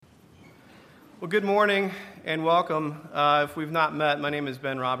Well, good morning and welcome. If we've not met, my name is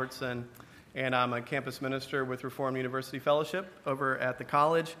Ben Robertson, and I'm a campus minister with Reformed University Fellowship over at the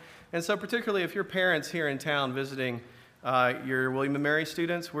college. And so particularly if your parents here in town visiting your William & Mary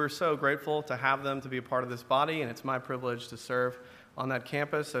students, we're so grateful to have them to be a part of this body, and it's my privilege to serve on that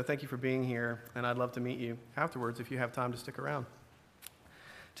campus. So thank you for being here, and I'd love to meet you afterwards if you have time to stick around.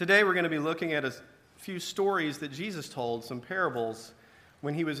 Today we're going to be looking at a few stories that Jesus told, some parables,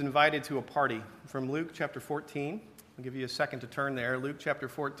 when he was invited to a party, from Luke chapter 14. I'll give you a second to turn there. Luke chapter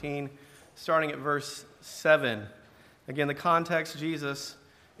 14, starting at verse 7. Again, the context, Jesus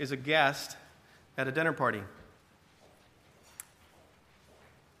is a guest at a dinner party.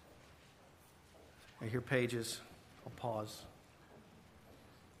 I hear pages. I'll pause.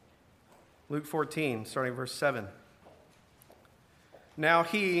 Luke 14, starting at verse 7. Now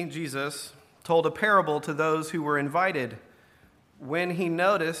he, Jesus, told a parable to those who were invited when he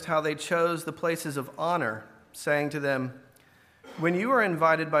noticed how they chose the places of honor, saying to them, "When you are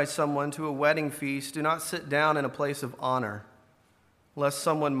invited by someone to a wedding feast, do not sit down in a place of honor, lest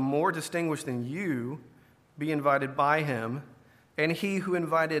someone more distinguished than you be invited by him, and he who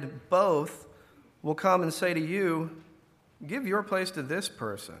invited both will come and say to you, 'Give your place to this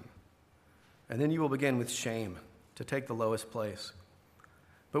person,' and then you will begin with shame to take the lowest place.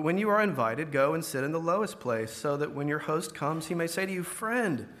 But when you are invited, go and sit in the lowest place, so that when your host comes, he may say to you,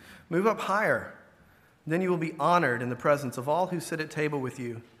 'Friend, move up higher.' Then you will be honored in the presence of all who sit at table with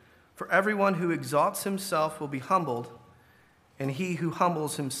you. For everyone who exalts himself will be humbled, and he who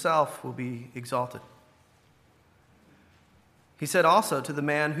humbles himself will be exalted." He said also to the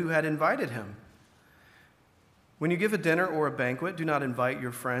man who had invited him, "When you give a dinner or a banquet, do not invite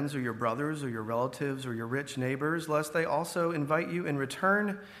your friends or your brothers or your relatives or your rich neighbors, lest they also invite you in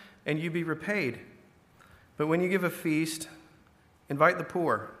return and you be repaid. But when you give a feast, invite the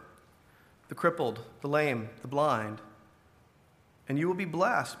poor, the crippled, the lame, the blind, and you will be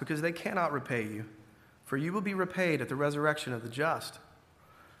blessed because they cannot repay you, for you will be repaid at the resurrection of the just."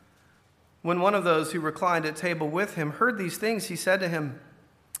 When one of those who reclined at table with him heard these things, he said to him,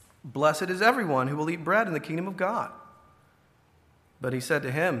 "Blessed is everyone who will eat bread in the kingdom of God." But he said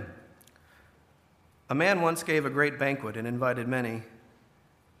to him, "A man once gave a great banquet and invited many.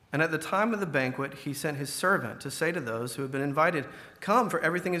 And at the time of the banquet, he sent his servant to say to those who had been invited, 'Come, for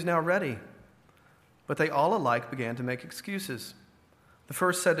everything is now ready.' But they all alike began to make excuses. The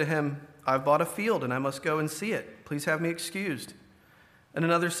first said to him, 'I've bought a field and I must go and see it. Please have me excused.' And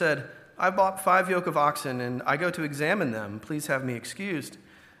another said, 'I bought 5 yoke of oxen and I go to examine them. Please have me excused.'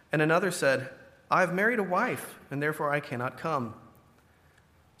 And another said, 'I have married a wife, and therefore I cannot come.'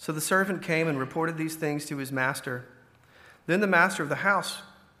 So the servant came and reported these things to his master. Then the master of the house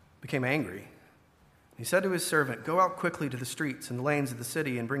became angry. He said to his servant, 'Go out quickly to the streets and lanes of the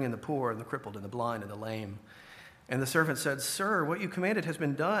city and bring in the poor and the crippled and the blind and the lame.' And the servant said, 'Sir, what you commanded has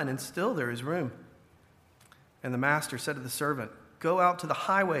been done, and still there is room.' And the master said to the servant, 'Go out to the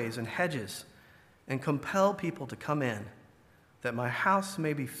highways and hedges and compel people to come in, that my house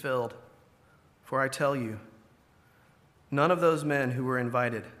may be filled. For I tell you, none of those men who were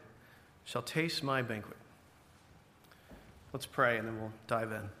invited shall taste my banquet.'" Let's pray and then we'll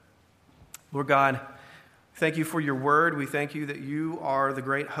dive in. Lord God, thank you for your word. We thank you that you are the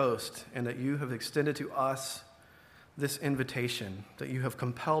great host and that you have extended to us this invitation, that you have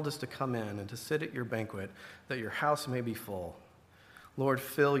compelled us to come in and to sit at your banquet, that your house may be full. Lord,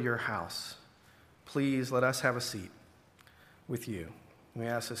 fill your house. Please let us have a seat with you. We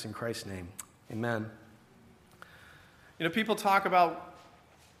ask this in Christ's name. Amen. You know, people talk about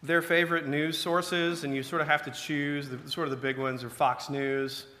their favorite news sources, and you sort of have to choose. The big ones are Fox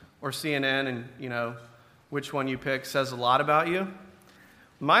News or CNN, and, you know, which one you pick says a lot about you.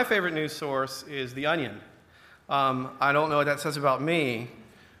 My favorite news source is The Onion. I don't know what that says about me,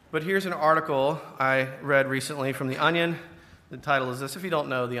 but here's an article I read recently from The Onion. The title is this. If you don't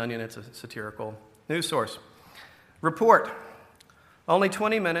know The Onion, it's a satirical news source. Report. Only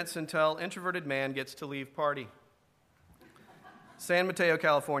 20 minutes until introverted man gets to leave party. San Mateo,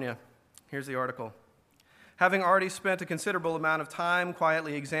 California. Here's the article. Having already spent a considerable amount of time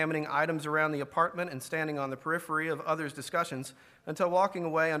quietly examining items around the apartment and standing on the periphery of others' discussions until walking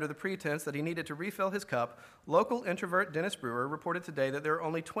away under the pretense that he needed to refill his cup, local introvert Dennis Brewer reported today that there are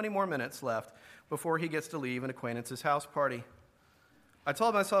only 20 more minutes left before he gets to leave an acquaintance's house party. "I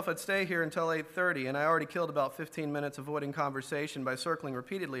told myself I'd stay here until 8:30, and I already killed about 15 minutes avoiding conversation by circling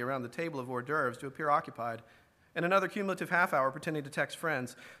repeatedly around the table of hors d'oeuvres to appear occupied. and another cumulative half hour pretending to text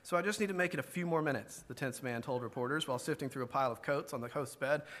friends. So I just need to make it a few more minutes, the tense man told reporters while sifting through a pile of coats on the host's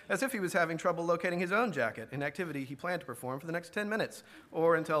bed, as if he was having trouble locating his own jacket, an activity he planned to perform for the next 10 minutes,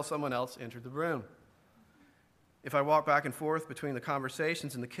 or until someone else entered the room. If I walk back and forth between the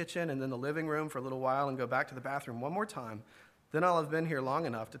conversations in the kitchen and then the living room for a little while and go back to the bathroom one more time, then I'll have been here long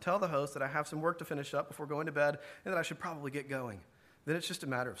enough to tell the host that I have some work to finish up before going to bed and that I should probably get going. Then it's just a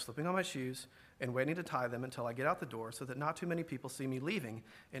matter of slipping on my shoes and waiting to tie them until I get out the door so that not too many people see me leaving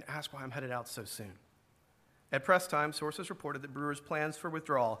and ask why I'm headed out so soon. At press time, sources reported that Brewer's plans for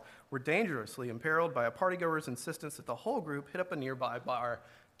withdrawal were dangerously imperiled by a partygoer's insistence that the whole group hit up a nearby bar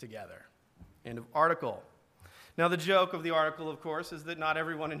together. End of article. Now, the joke of the article, of course, is that not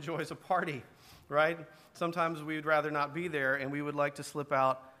everyone enjoys a party, right? Sometimes we would rather not be there, and we would like to slip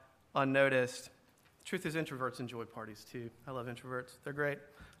out unnoticed. The truth is, introverts enjoy parties, too. I love introverts. They're great.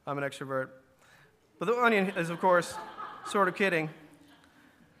 I'm an extrovert. But the Onion is, of course, sort of kidding.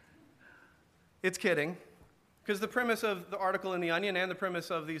 It's kidding, because the premise of the article in the Onion and the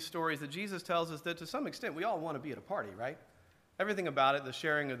premise of these stories that Jesus tells us that to some extent we all want to be at a party, right? Everything about it, the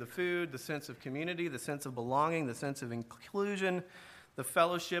sharing of the food, the sense of community, the sense of belonging, the sense of inclusion, the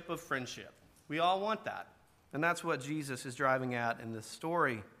fellowship of friendship. We all want that. And that's what Jesus is driving at in this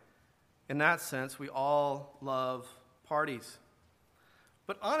story. In that sense, we all love parties.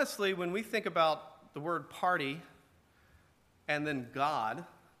 But honestly, when we think about the word party and then God,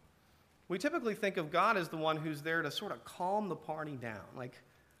 we typically think of God as the one who's there to sort of calm the party down. Like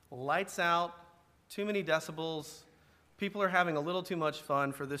lights out, too many decibels, people are having a little too much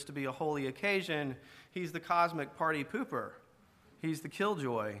fun for this to be a holy occasion. He's the cosmic party pooper. He's the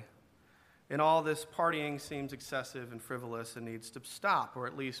killjoy. And all this partying seems excessive and frivolous and needs to stop, or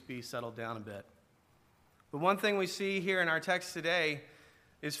at least be settled down a bit. The one thing we see here in our text today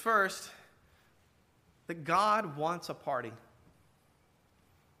is first, that God wants a party.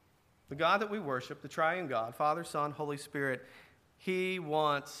 The God that we worship, the triune God, Father, Son, Holy Spirit, He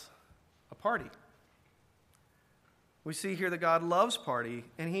wants a party. We see here that God loves party,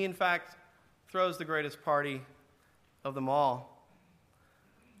 and He, in fact, throws the greatest party of them all.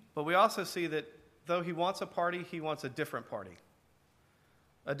 But we also see that though He wants a party, He wants a different party.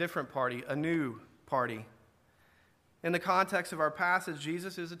 A different party, a new party. In the context of our passage,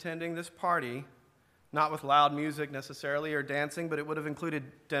 Jesus is attending this party, not with loud music necessarily or dancing, but it would have included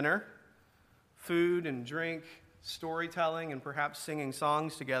dinner, food and drink, storytelling, and perhaps singing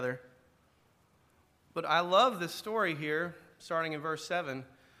songs together. But I love this story here, starting in verse 7,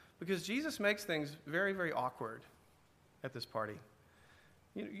 because Jesus makes things very, very awkward at this party.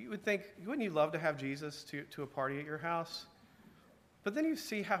 You would think, wouldn't you love to have Jesus to a party at your house? But then you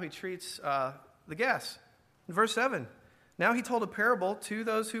see how He treats the guests. In verse 7, now He told a parable to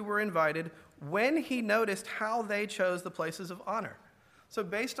those who were invited when He noticed how they chose the places of honor. So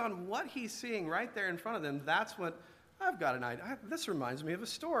based on what He's seeing right there in front of them, that's what, I've got an idea. This reminds me of a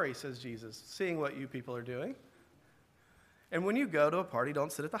story, says Jesus, seeing what you people are doing. And when you go to a party,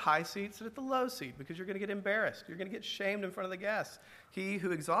 don't sit at the high seat, sit at the low seat, because you're going to get embarrassed. You're going to get shamed in front of the guests. He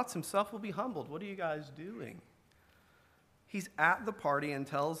who exalts himself will be humbled. What are you guys doing? He's at the party and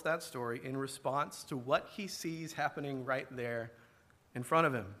tells that story in response to what he sees happening right there in front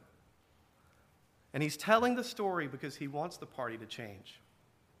of him. And he's telling the story because he wants the party to change.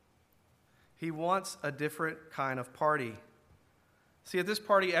 He wants a different kind of party. See, at this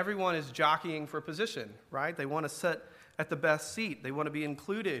party, everyone is jockeying for position, right? They want to sit at the best seat. They want to be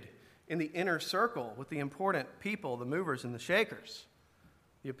included in the inner circle with the important people, the movers and the shakers,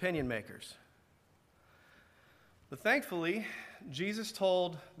 the opinion makers. But thankfully, Jesus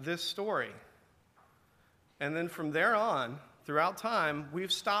told this story. And then from there on, throughout time,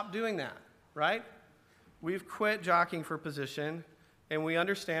 we've stopped doing that, right? We've quit jockeying for position, and we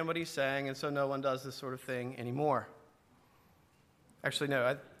understand what he's saying, and so no one does this sort of thing anymore. Actually, no,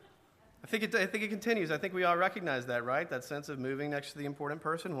 I think it continues. I think we all recognize that, right? That sense of moving next to the important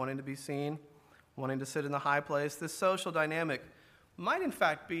person, wanting to be seen, wanting to sit in the high place. This social dynamic might, in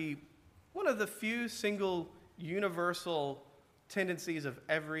fact, be one of the few single universal tendencies of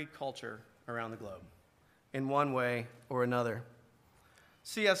every culture around the globe, in one way or another.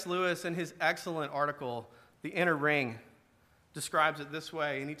 C.S. Lewis, in his excellent article, The Inner Ring, describes it this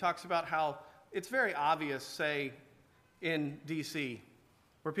way, and he talks about how it's very obvious, say, in D.C.,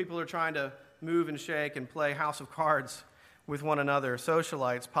 where people are trying to move and shake and play house of cards with one another,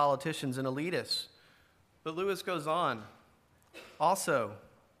 socialites, politicians, and elitists. But Lewis goes on. Also,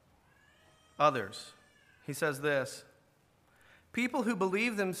 others. He says this, people who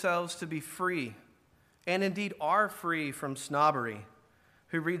believe themselves to be free, and indeed are free from snobbery,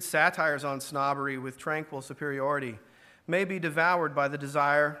 who reads satires on snobbery with tranquil superiority, may be devoured by the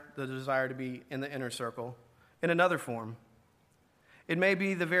desire to be in the inner circle in another form. It may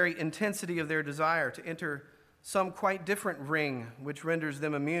be the very intensity of their desire to enter some quite different ring which renders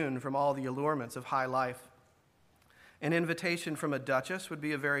them immune from all the allurements of high life. An invitation from a duchess would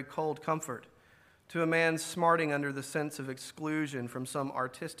be a very cold comfort to a man smarting under the sense of exclusion from some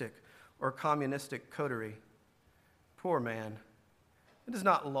artistic or communistic coterie. Poor man. It is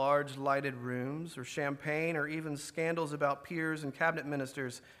not large lighted rooms or champagne or even scandals about peers and cabinet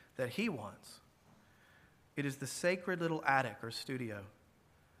ministers that he wants. It is the sacred little attic or studio,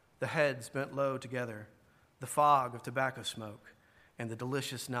 the heads bent low together, the fog of tobacco smoke, and the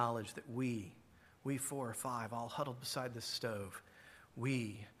delicious knowledge that we 4 or 5, all huddled beside this stove,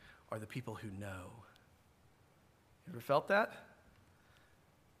 we are the people who know. You ever felt that?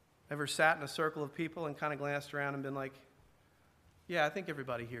 Ever sat in a circle of people and kind of glanced around and been like, yeah, I think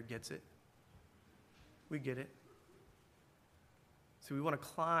everybody here gets it. We get it. So we want to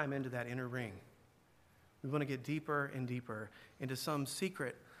climb into that inner ring. We want to get deeper and deeper into some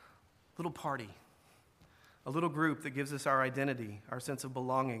secret little party, a little group that gives us our identity, our sense of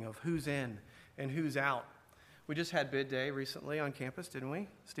belonging, of who's in and who's out. We just had bid day recently on campus, didn't we,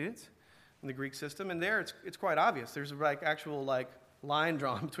 students, in the Greek system? And there it's quite obvious. There's actual line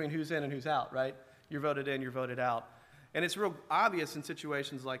drawn between who's in and who's out, right? You're voted in, you're voted out. And it's real obvious in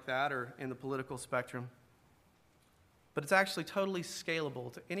situations like that or in the political spectrum. But it's actually totally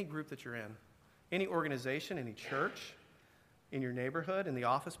scalable to any group that you're in, any organization, any church, in your neighborhood, in the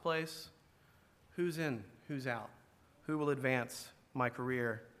office place. Who's in, who's out? Who will advance my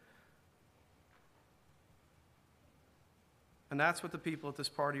career? And that's what the people at this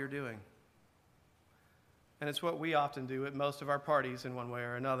party are doing. And it's what we often do at most of our parties in one way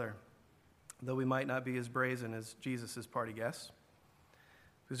or another, though we might not be as brazen as Jesus' party guests.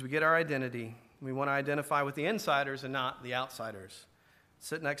 Because we get our identity. We want to identify with the insiders and not the outsiders.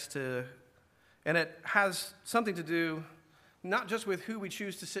 Sit next to, and it has something to do not just with who we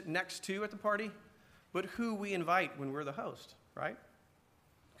choose to sit next to at the party, but who we invite when we're the host, right?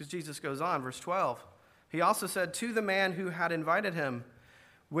 Because Jesus goes on, verse 12. He also said to the man who had invited him,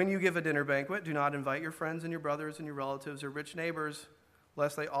 when you give a dinner banquet, do not invite your friends and your brothers and your relatives or rich neighbors,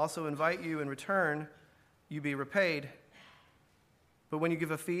 lest they also invite you in return, you be repaid. But when you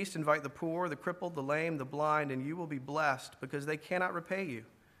give a feast, invite the poor, the crippled, the lame, the blind, and you will be blessed, because they cannot repay you,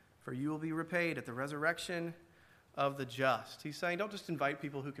 for you will be repaid at the resurrection of the just. He's saying, don't just invite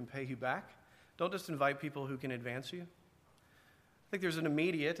people who can pay you back. Don't just invite people who can advance you. I think there's an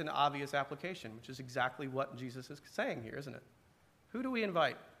immediate and obvious application, which is exactly what Jesus is saying here, isn't it? Who do we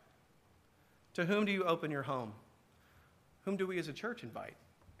invite? To whom do you open your home? Whom do we as a church invite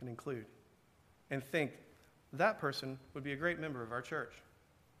and include and think that person would be a great member of our church?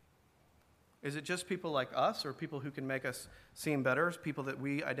 Is it just people like us or people who can make us seem better, people that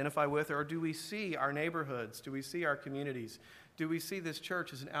we identify with, or do we see our neighborhoods? Do we see our communities? Do we see this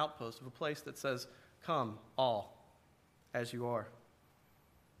church as an outpost of a place that says, come all as you are?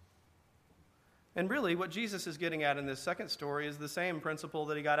 And really, what Jesus is getting at in this second story is the same principle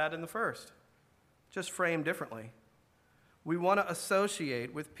that he got at in the first, just framed differently. We want to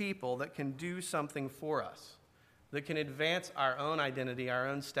associate with people that can do something for us, that can advance our own identity, our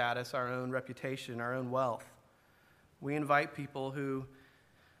own status, our own reputation, our own wealth. We invite people who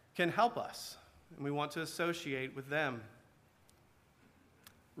can help us, and we want to associate with them.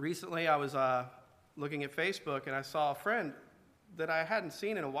 Recently, I was looking at Facebook, and I saw a friend that I hadn't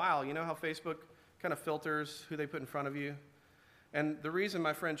seen in a while. You know how Facebook kind of filters who they put in front of you? And the reason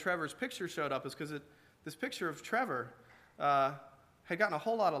my friend Trevor's picture showed up is because this picture of Trevor had gotten a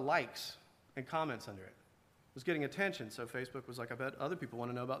whole lot of likes and comments under it. It was getting attention, so Facebook was like, I bet other people want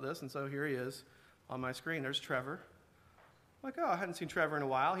to know about this, and so here he is on my screen. There's Trevor. I'm like, oh, I hadn't seen Trevor in a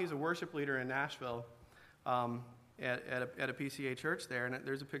while. He's a worship leader in Nashville at a PCA church there, and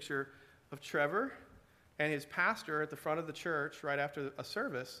there's a picture of Trevor and his pastor at the front of the church right after a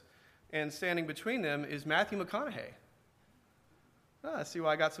service, and standing between them is Matthew McConaughey. Oh, I see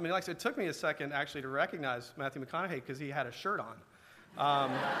why I got so many likes. It took me a second, actually, to recognize Matthew McConaughey because he had a shirt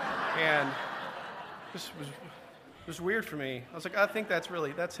on. And this was weird for me. I was like, I think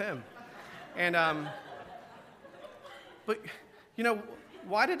that's him. And, but,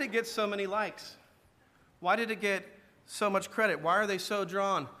 why did it get so many likes? Why did it get so much credit? Why are they so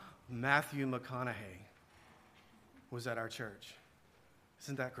drawn? Matthew McConaughey was at our church.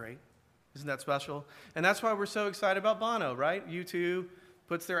 Isn't that great? Isn't that special? And that's why we're so excited about Bono, right? U2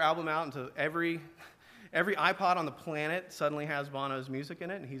 puts their album out into every iPod on the planet suddenly has Bono's music in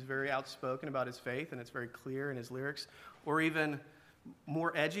it, and he's very outspoken about his faith, and it's very clear in his lyrics. Or even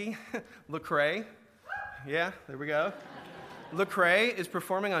More edgy, Lecrae. Yeah, there we go. Lecrae is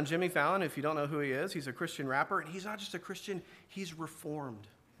performing on Jimmy Fallon. If you don't know who he is, he's a Christian rapper. And he's not just a Christian, he's reformed.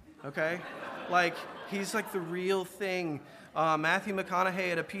 Okay? Like, he's like the real thing. Matthew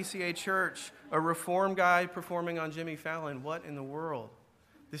McConaughey at a PCA church, a reformed guy performing on Jimmy Fallon. What in the world?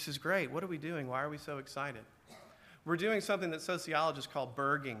 This is great. What are we doing? Why are we so excited? We're doing something that sociologists call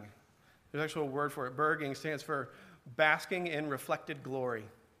burging. There's actually a word for it. Burging stands for basking in reflected glory.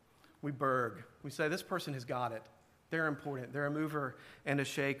 We burg. We say, this person has got it. They're important. They're a mover and a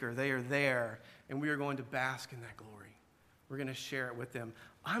shaker. They are there, and we are going to bask in that glory. We're going to share it with them.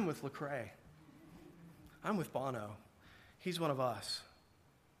 I'm with Lecrae. I'm with Bono. He's one of us.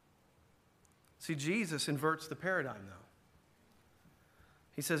 See, Jesus inverts the paradigm, though.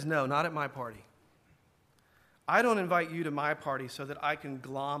 He says, no, not at my party. I don't invite you to my party so that I can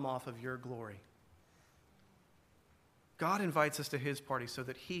glom off of your glory. God invites us to his party so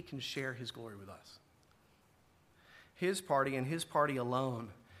that he can share his glory with us. His party and his party alone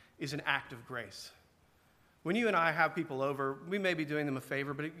is an act of grace. When you and I have people over, we may be doing them a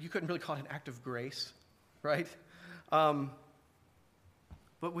favor, but you couldn't really call it an act of grace, right? But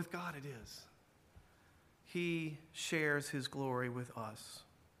with God it is. He shares his glory with us.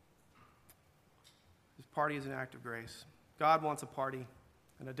 His party is an act of grace. God wants a party,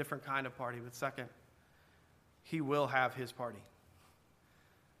 and a different kind of party. But second, he will have his party.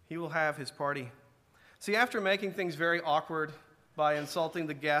 He will have his party. See, after making things very awkward by insulting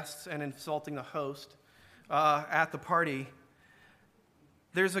the guests and insulting the host at the party,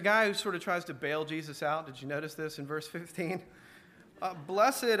 there's a guy who sort of tries to bail Jesus out. Did you notice this in verse 15?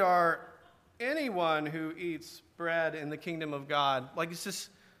 Blessed are anyone who eats bread in the kingdom of God. Like, it's just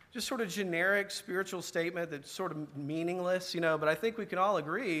sort of generic spiritual statement that's sort of meaningless, but I think we can all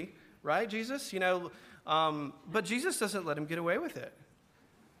agree, right, Jesus? But Jesus doesn't let him get away with it.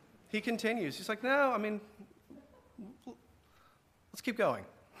 He continues. He's like, no, let's keep going.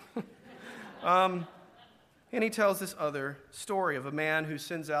 And he tells this other story of a man who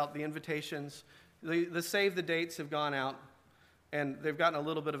sends out the invitations. The save the dates have gone out, and they've gotten a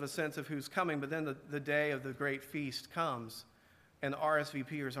little bit of a sense of who's coming, but then the day of the great feast comes, and the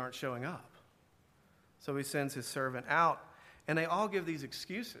RSVPers aren't showing up. So he sends his servant out, and they all give these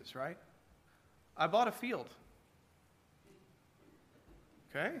excuses, right? I bought a field.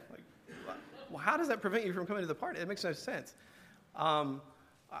 Okay? Well, how does that prevent you from coming to the party? It makes no sense. I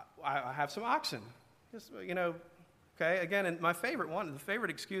have some oxen. Just, okay? Again, and my favorite one, the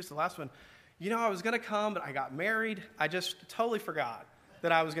favorite excuse, the last one, I was going to come, but I got married. I just totally forgot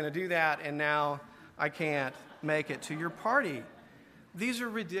that I was going to do that, and now I can't make it to your party. These are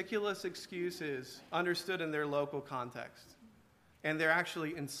ridiculous excuses understood in their local context, and they're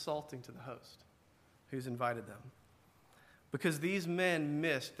actually insulting to the host who's invited them. Because these men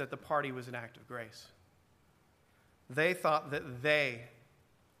missed that the party was an act of grace. They thought that they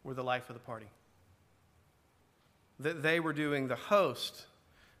were the life of the party. That they were doing the host,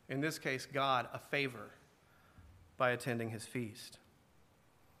 in this case God, a favor by attending his feast.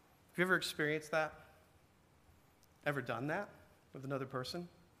 Have you ever experienced that? Ever done that with another person?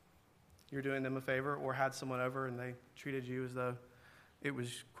 You're doing them a favor, or had someone over and they treated you as though it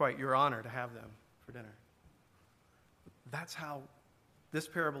was quite your honor to have them for dinner. That's how this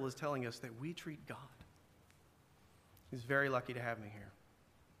parable is telling us that we treat God. He's very lucky to have me here.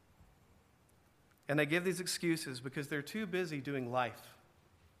 And they give these excuses because they're too busy doing life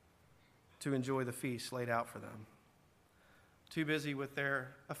to enjoy the feast laid out for them. Too busy with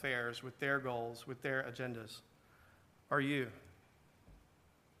their affairs, with their goals, with their agendas. Are you?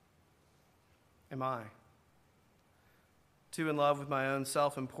 Am I? Too in love with my own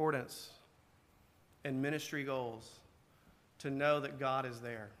self-importance and ministry goals to know that God is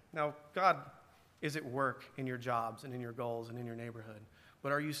there. Now, God is at work in your jobs and in your goals and in your neighborhood.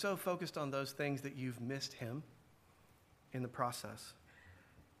 But are you so focused on those things that you've missed him in the process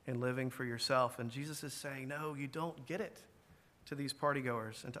and living for yourself? And Jesus is saying, no, you don't get it, to these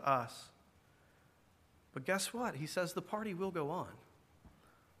partygoers and to us. But guess what? He says the party will go on.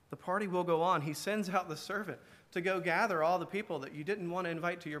 The party will go on. He sends out the servant to go gather all the people that you didn't want to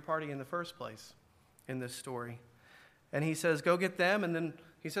invite to your party in the first place in this story. And he says, go get them. And then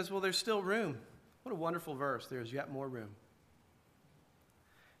he says, well, there's still room. What a wonderful verse. There's yet more room.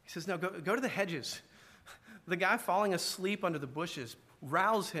 He says, no, go to the hedges. The guy falling asleep under the bushes,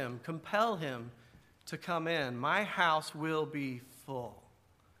 rouse him, compel him to come in. My house will be full,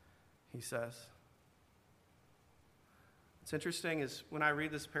 he says. What's interesting is when I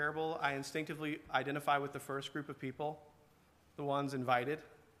read this parable, I instinctively identify with the first group of people, the ones invited.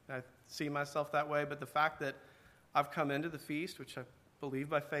 I see myself that way, but the fact that I've come into the feast, which I believe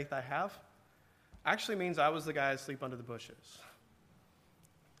by faith I have, actually means I was the guy asleep under the bushes.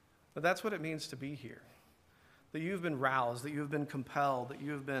 But that's what it means to be here. That you've been roused, that you have been compelled, that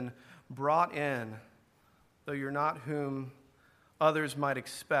you have been brought in, though you're not whom others might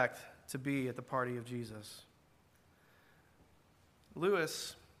expect to be at the party of Jesus.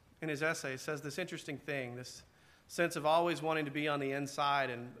 Lewis, in his essay, says this interesting thing, this sense of always wanting to be on the inside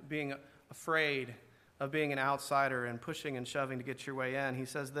and being afraid of being an outsider and pushing and shoving to get your way in. He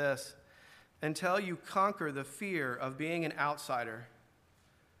says this: until you conquer the fear of being an outsider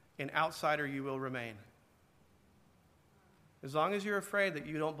you will remain. As long as you're afraid that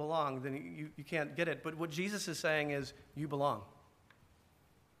you don't belong, then you can't get it. But what Jesus is saying is, you belong.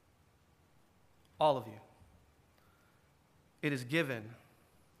 All of you. It is given.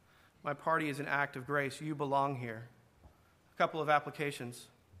 My party is an act of grace. You belong here. A couple of applications.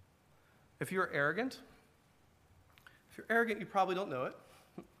 If you're arrogant, you probably don't know it.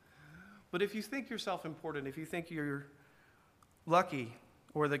 But if you think yourself important, if you think you're lucky,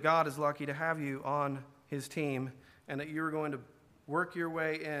 or that God is lucky to have you on his team, and that you're going to work your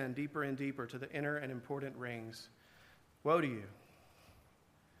way in deeper and deeper to the inner and important rings, woe to you.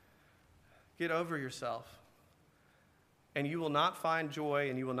 Get over yourself, and you will not find joy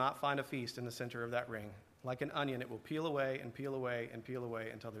and you will not find a feast in the center of that ring. Like an onion, it will peel away and peel away and peel away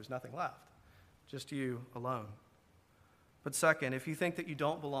until there's nothing left, just you alone. But second, if you think that you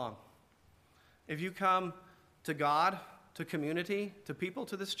don't belong, if you come to God, to community, to people,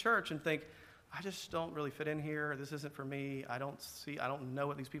 to this church, and think, I just don't really fit in here, this isn't for me, I don't know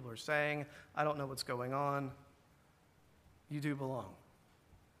what these people are saying, I don't know what's going on, you do belong.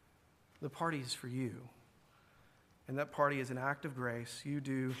 The party is for you. And that party is an act of grace. You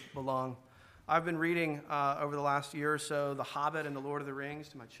do belong. I've been reading over the last year or so The Hobbit and The Lord of the Rings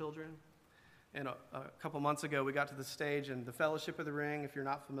to my children. And a couple months ago, we got to the stage in The Fellowship of the Ring. If you're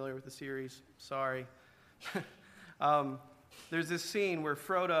not familiar with the series, sorry. There's this scene where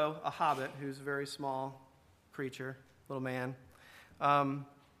Frodo, a hobbit, who's a very small creature, little man,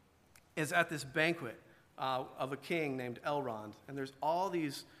 is at this banquet of a king named Elrond. And there's all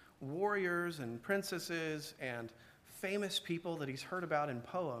these warriors and princesses and famous people that he's heard about in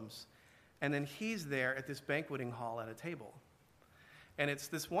poems. And then he's there at this banqueting hall at a table. And it's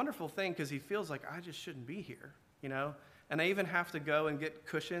this wonderful thing because he feels like, I just shouldn't be here, you know? And they even have to go and get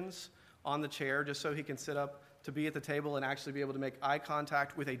cushions on the chair just so he can sit up to be at the table and actually be able to make eye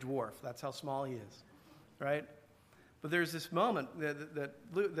contact with a dwarf. That's how small he is, right? But there's this moment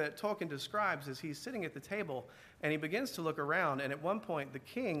that Tolkien describes as he's sitting at the table, and he begins to look around, and at one point the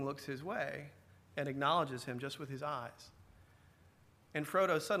king looks his way and acknowledges him just with his eyes. And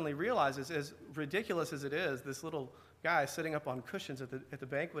Frodo suddenly realizes, as ridiculous as it is, this little guy sitting up on cushions at the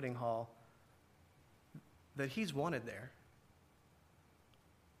banqueting hall, that he's wanted there.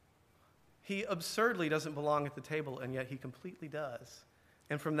 He absurdly doesn't belong at the table, and yet he completely does.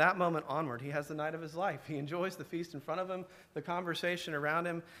 And from that moment onward, he has the night of his life. He enjoys the feast in front of him, the conversation around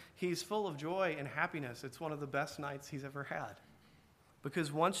him. He's full of joy and happiness. It's one of the best nights he's ever had.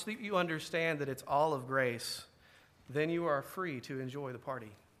 Because once you understand that it's all of grace, then you are free to enjoy the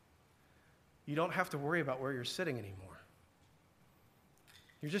party. You don't have to worry about where you're sitting anymore.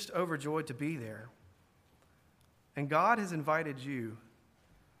 You're just overjoyed to be there. And God has invited you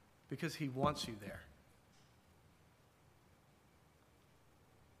because he wants you there.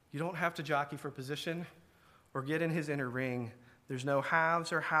 You don't have to jockey for position or get in his inner ring. There's no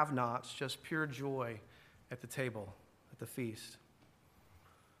haves or have-nots, just pure joy at the table, at the feast.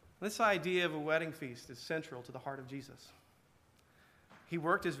 This idea of a wedding feast is central to the heart of Jesus. He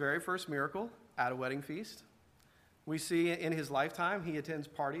worked his very first miracle at a wedding feast. We see in his lifetime he attends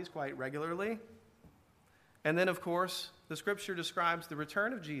parties quite regularly. And then, of course, the scripture describes the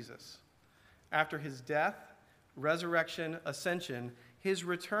return of Jesus. After his death, resurrection, ascension, his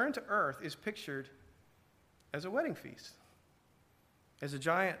return to earth is pictured as a wedding feast, as a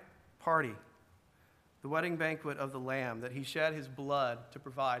giant party, the wedding banquet of the Lamb that he shed his blood to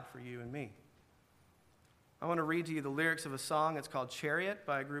provide for you and me. I want to read to you the lyrics of a song. It's called Chariot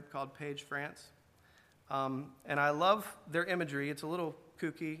by a group called Page France. And I love their imagery. It's a little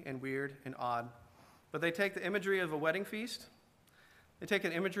kooky and weird and odd. But they take the imagery of a wedding feast. They take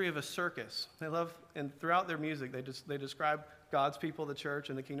an imagery of a circus. They love, and throughout their music, they describe God's people, the church,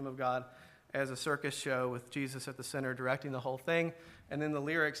 and the kingdom of God as a circus show with Jesus at the center directing the whole thing. And then the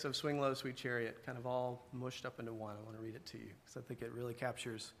lyrics of Swing Low, Sweet Chariot kind of all mushed up into one. I want to read it to you because I think it really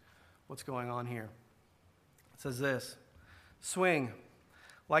captures what's going on here. It says this: swing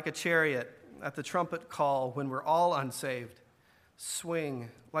like a chariot at the trumpet call when we're all unsaved. Swing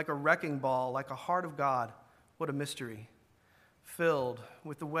like a wrecking ball, like a heart of God What a mystery. Filled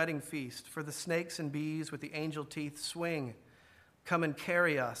with the wedding feast, for the snakes and bees with the angel teeth swing. Come and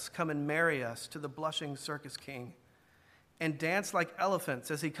carry us, come and marry us to the blushing circus king. And dance like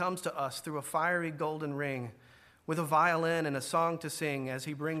elephants as he comes to us through a fiery golden ring, with a violin and a song to sing as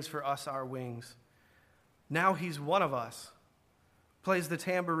he brings for us our wings. Now he's one of us, plays the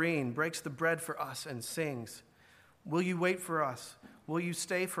tambourine, breaks the bread for us and sings. Will you wait for us? Will you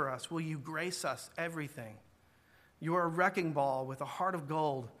stay for us? Will you grace us everything? You are a wrecking ball with a heart of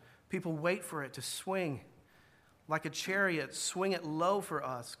gold. People wait for it to swing. Like a chariot, swing it low for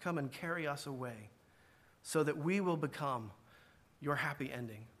us. Come and carry us away, so that we will become your happy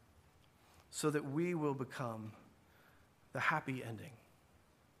ending. So that we will become the happy ending.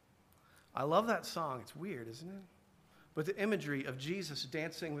 I love that song. It's weird, isn't it? But the imagery of Jesus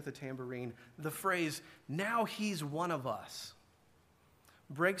dancing with a tambourine, the phrase, now he's one of us,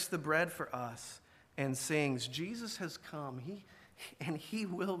 breaks the bread for us and sings, Jesus has come, and he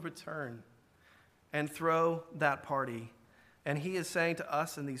will return and throw that party. And he is saying to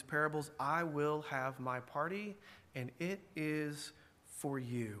us in these parables, I will have my party, and it is for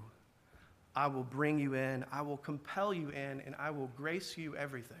you. I will bring you in, I will compel you in, and I will grace you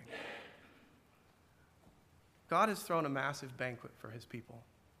everything. God has thrown a massive banquet for his people.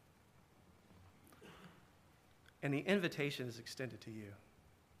 And the invitation is extended to you.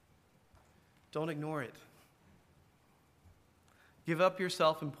 Don't ignore it. Give up your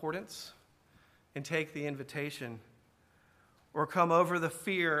self-importance and take the invitation, or come over the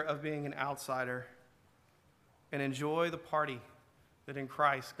fear of being an outsider and enjoy the party that in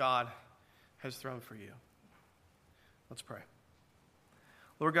Christ God has thrown for you. Let's pray.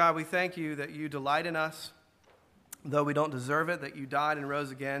 Lord God, we thank you that you delight in us, though we don't deserve it, that you died and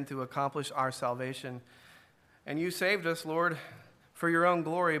rose again to accomplish our salvation. And you saved us, Lord, for your own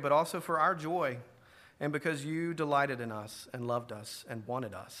glory, but also for our joy, and because you delighted in us and loved us and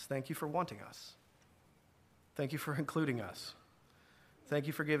wanted us. Thank you for wanting us. Thank you for including us. Thank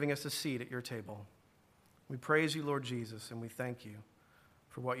you for giving us a seat at your table. We praise you, Lord Jesus, and we thank you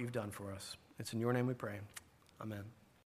for what you've done for us. It's in your name we pray. Amen.